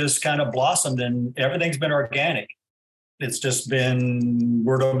there, it just kind of blossomed, and everything's been organic. It's just been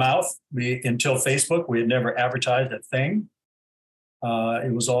word of mouth. Until Facebook, we had never advertised a thing.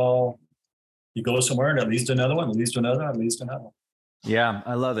 It was all, you go somewhere and it leads to another one, it leads to another one, it leads to another one. Yeah,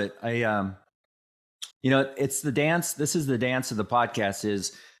 I love it. It's the dance. This is the dance of the podcast.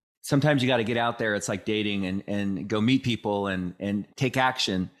 Is sometimes you got to get out there. It's like dating and go meet people and take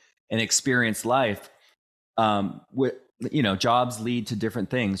action and experience life. Jobs lead to different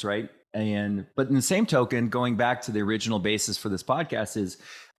things, right? But in the same token, going back to the original basis for this podcast is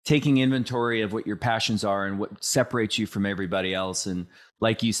taking inventory of what your passions are and what separates you from everybody else. And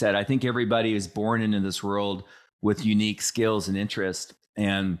like you said, I think everybody is born into this world with unique skills and interests.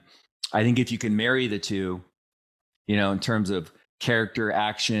 And I think if you can marry the two, in terms of character,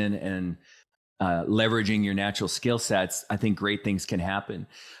 action, and leveraging your natural skill sets, I think great things can happen.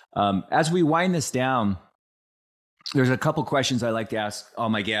 As we wind this down, there's a couple questions I like to ask all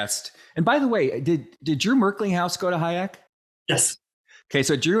my guests. And by the way, did Drew Merklinghouse go to Hayek? Yes. Okay,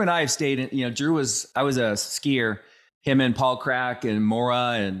 so Drew and I have stayed in, I was a skier, him and Paul Crack and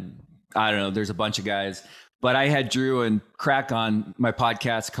Mora, and I don't know, there's a bunch of guys. But I had Drew and Crack on my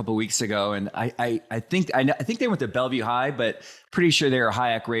podcast a couple of weeks ago, and I think they went to Bellevue High, but pretty sure they were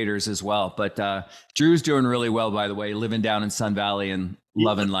Hayek Raiders as well. But Drew's doing really well, by the way, living down in Sun Valley and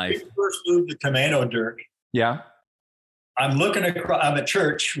loving life. We first moved to Camano, Dirk. Yeah. I'm looking across. I'm at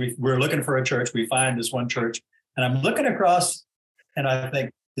church. We're looking for a church. We find this one church, and I'm looking across, and I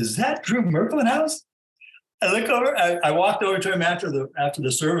think, is that Drew Merklinghouse? I look over. I walked over to him after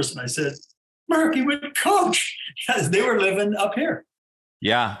the service, and I said, Merk, you would coach, because they were living up here.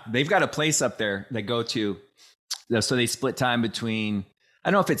 Yeah, they've got a place up there they go to. So they split time between,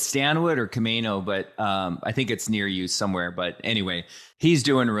 I don't know if it's Stanwood or Camano, but I think it's near you somewhere. But anyway, he's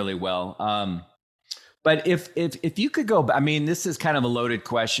doing really well. But if you could go, I mean, this is kind of a loaded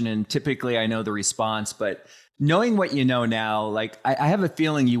question, and typically I know the response, but knowing what you know now, like I have a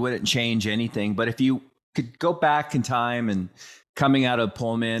feeling you wouldn't change anything. But if you could go back in time and coming out of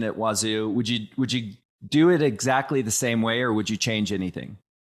Pullman at Wazoo, would you do it exactly the same way, or would you change anything?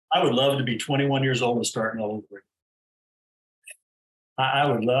 I would love to be 21 years old and starting all over. I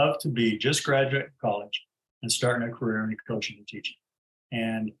would love to be just graduate college and starting a career in coaching and teaching.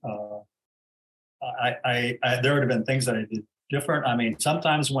 And there would have been things that I did different. I mean,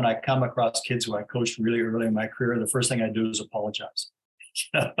 sometimes when I come across kids who I coached really early in my career, the first thing I do is apologize.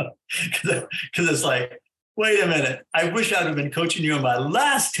 Because it's like, wait a minute, I wish I'd have been coaching you in my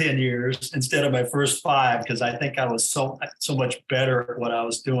last 10 years instead of my first 5, because I think I was so much better at what I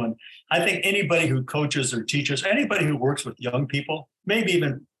was doing. I think anybody who coaches or teaches, anybody who works with young people, maybe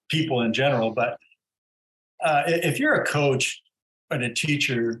even people in general, but if you're a coach and a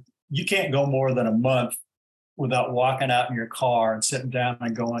teacher, you can't go more than a month without walking out in your car and sitting down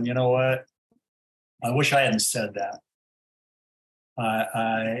and going, you know what? I wish I hadn't said that.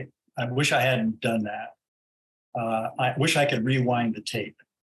 I wish I hadn't done that. I wish I could rewind the tape.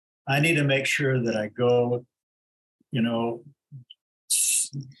 I need to make sure that I go,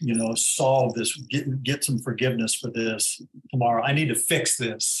 solve this, get some forgiveness for this tomorrow. I need to fix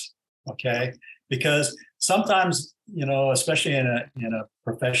this, okay? Because sometimes, especially in a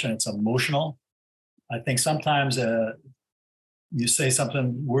profession, it's emotional. I think sometimes you say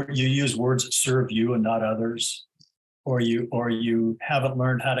something, you use words that serve you and not others, or you haven't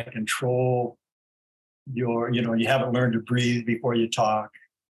learned how to control you haven't learned to breathe before you talk.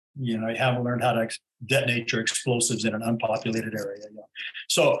 You haven't learned how to detonate your explosives in an unpopulated area.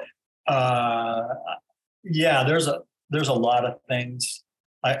 So, there's a lot of things.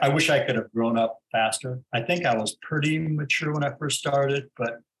 I wish I could have grown up faster. I think I was pretty mature when I first started,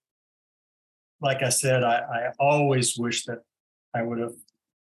 but like I said, I always wish that I would have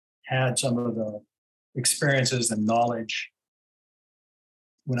had some of the experiences and knowledge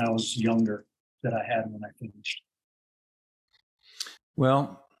when I was younger that I had when I finished.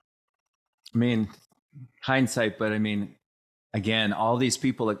 Well, I mean, hindsight, but I mean, again, all these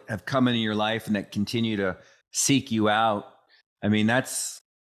people that have come into your life and that continue to seek you out. I mean, that's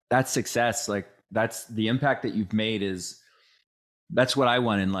success. Like that's the impact that you've made that's what I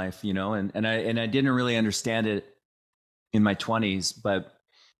want in life, and I didn't really understand it in my 20s, but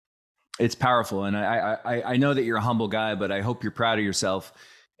it's powerful. And I know that you're a humble guy, but I hope you're proud of yourself.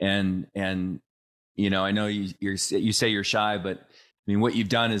 And I know you say you're shy, but I mean, what you've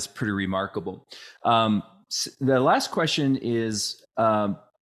done is pretty remarkable. The last question is,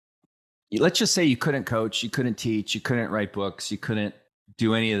 let's just say you couldn't coach, you couldn't teach, you couldn't write books, you couldn't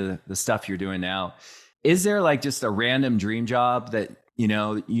do any of the stuff you're doing now. Is there like just a random dream job that,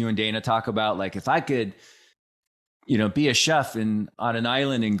 you and Dana talk about? Like if I could, be a chef on an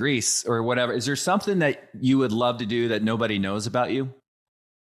island in Greece or whatever, is there something that you would love to do that nobody knows about you?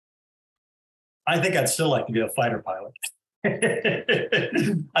 I think I'd still like to be a fighter pilot.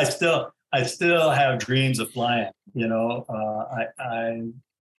 I still have dreams of flying. I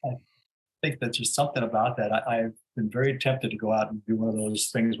think that's just something about that. I've been very tempted to go out and do one of those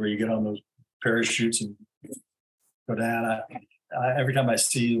things where you get on those parachutes and go down. Every time I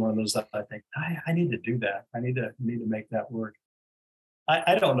see one of those, I think I need to do that. I need to make that work.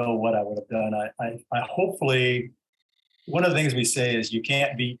 I don't know what I would have done. I hopefully, one of the things we say is you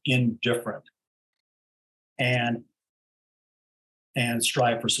can't be indifferent and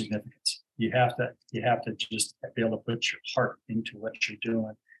strive for significance. You have to just be able to put your heart into what you're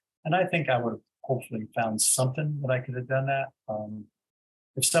doing. And I think I would have hopefully found something that I could have done that.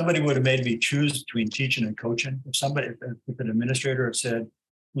 If somebody would have made me choose between teaching and coaching, if an administrator had said,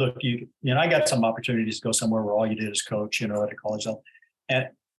 look, I got some opportunities to go somewhere where all you did is coach, at a college level. And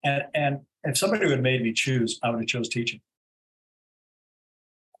if somebody would have made me choose, I would have chose teaching.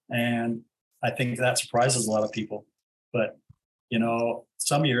 And I think that surprises a lot of people. But,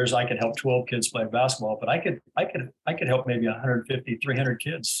 some years I could help 12 kids play basketball, but I could help maybe 150, 300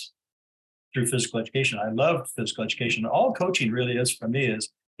 kids through physical education. I love physical education. All coaching really is for me is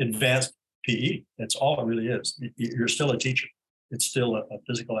advanced PE. That's all it really is. You're still a teacher. It's still a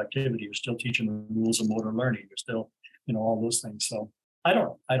physical activity. You're still teaching the rules of motor learning. You're still, all those things. So I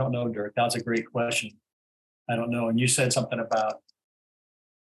don't know, Dirk. That's a great question. I don't know. And you said something about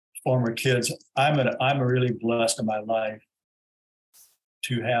former kids. I'm really blessed in my life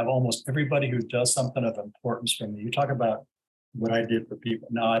to have almost everybody who does something of importance for me. You talk about what I did for people.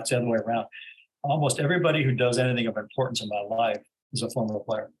 No, it's the other way around. Almost everybody who does anything of importance in my life is a former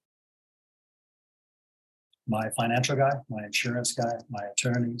player. My financial guy, my insurance guy, my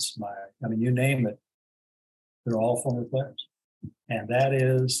attorneys, you name it, they're all former players. And that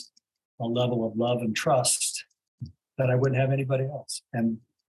is a level of love and trust that I wouldn't have anybody else. And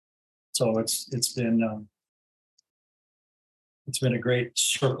so it's been a great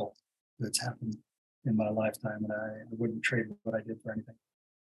circle that's happened in my lifetime, and I wouldn't trade what I did for anything.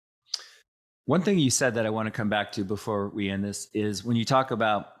 One thing you said that I want to come back to before we end this is when you talk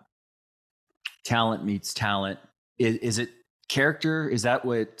about talent meets talent, is it character? Is that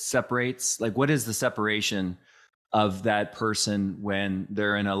what separates? Like, what is the separation of that person when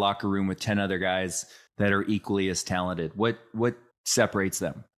they're in a locker room with 10 other guys that are equally as talented? What separates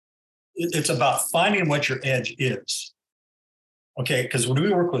them? It's about finding what your edge is. Okay, because when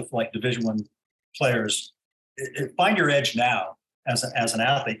we work with like Division I players, find your edge now as an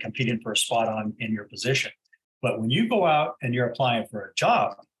athlete competing for a spot in your position. But when you go out and you're applying for a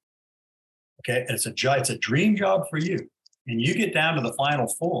job, okay, it's a dream job for you, and you get down to the Final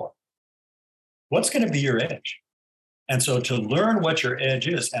Four, what's going to be your edge? And so to learn what your edge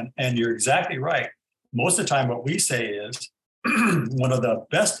is, and you're exactly right. Most of the time, what we say is one of the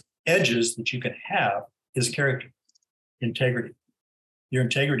best edges that you can have is character, integrity. Your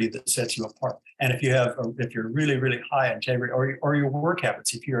integrity that sets you apart. And if you're really, really high integrity, or your work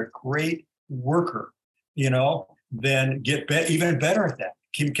habits, if you're a great worker, then get even better at that.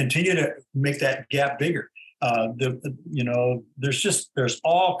 Continue to make that gap bigger. There's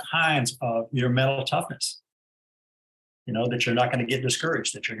all kinds of your mental toughness. That you're not going to get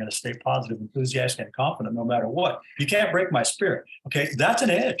discouraged, that you're going to stay positive, enthusiastic, and confident no matter what. You can't break my spirit. Okay, that's an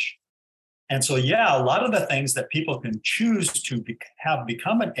edge. And so, a lot of the things that people can choose to have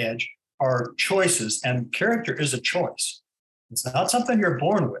become an edge are choices, and character is a choice. It's not something you're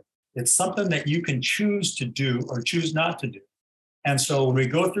born with. It's something that you can choose to do or choose not to do. And so when we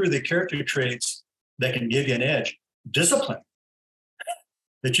go through the character traits that can give you an edge, discipline,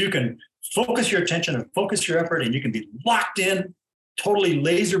 that you can focus your attention and focus your effort, and you can be locked in, totally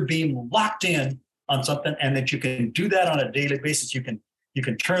laser beam locked in on something, and that you can do that on a daily basis. You can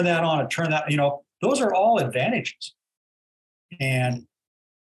turn that on and turn that, those are all advantages. And,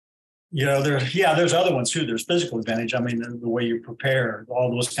 there's other ones too. There's physical advantage. The way you prepare, all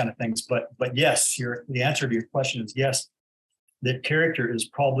those kind of things. But yes, the answer to your question is yes, that character is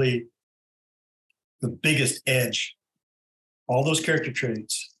probably the biggest edge. All those character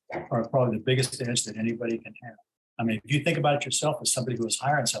traits are probably the biggest edge that anybody can have. If you think about it yourself as somebody who is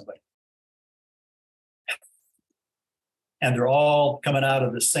hiring somebody, and they're all coming out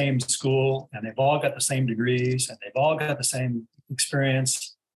of the same school, and they've all got the same degrees, and they've all got the same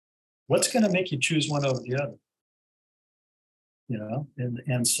experience, what's going to make you choose one over the other?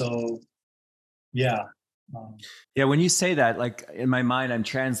 And so, yeah. When you say that, like in my mind, I'm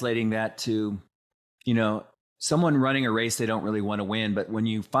translating that to, someone running a race they don't really want to win. But when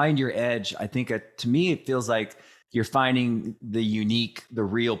you find your edge, I think to me, it feels like you're finding the unique, the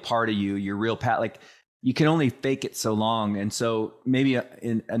real part of you, your real path. Like, you can only fake it so long. And so maybe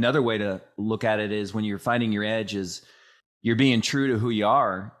in another way to look at it is when you're finding your edge is you're being true to who you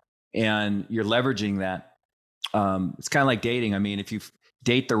are and you're leveraging that. It's kind of like dating. if you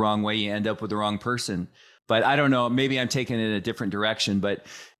date the wrong way, you end up with the wrong person. But I don't know, maybe I'm taking it in a different direction. But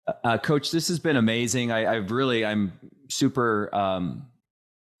Coach, this has been amazing. I'm super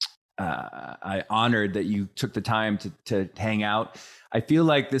honored that you took the time to hang out. I feel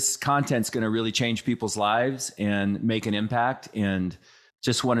like this content's going to really change people's lives and make an impact. And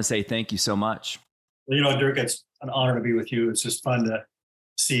just want to say thank you so much. Well, Dirk, it's an honor to be with you. It's just fun to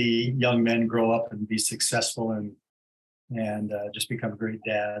see young men grow up and be successful and just become great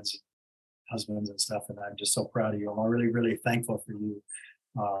dads, husbands and stuff. And I'm just so proud of you. I'm really, really thankful for you.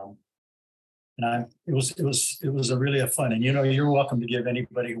 And it was a really a fun. And you're welcome to give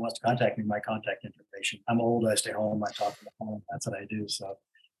anybody who wants to contact me my contact information. I'm old. I stay home. I talk on the phone. That's what I do. So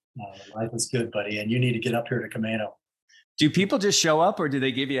life is good, buddy. And you need to get up here to Camino. Do people just show up, or do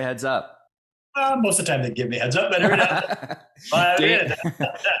they give you a heads up? Most of the time they give me a heads up, but every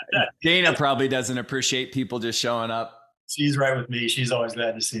Dana probably doesn't appreciate people just showing up. She's right with me. She's always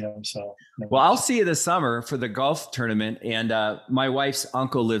glad to see him. So, well, I'll see you this summer for the golf tournament. And my wife's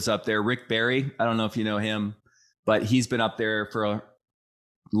uncle lives up there, Rick Barry. I don't know if you know him, but he's been up there for a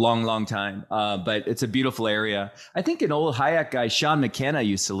long, long time. But it's a beautiful area. I think an old Hayek guy, Sean McKenna,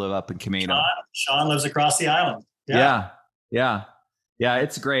 used to live up in Camino. Sean lives across the island. Yeah.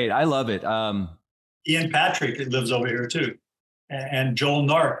 It's great. I love it. Ian Patrick lives over here too. And Joel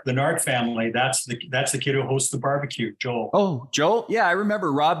Nark, the Nark family, that's the kid who hosts the barbecue, Joel. Oh, Joel? Yeah, I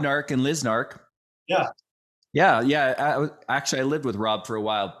remember Rob Nark and Liz Nark. Yeah. I lived with Rob for a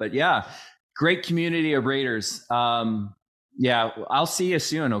while, but yeah, great community of Raiders. I'll see you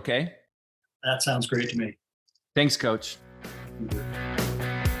soon, okay? That sounds great to me. Thanks, Coach. Thank you.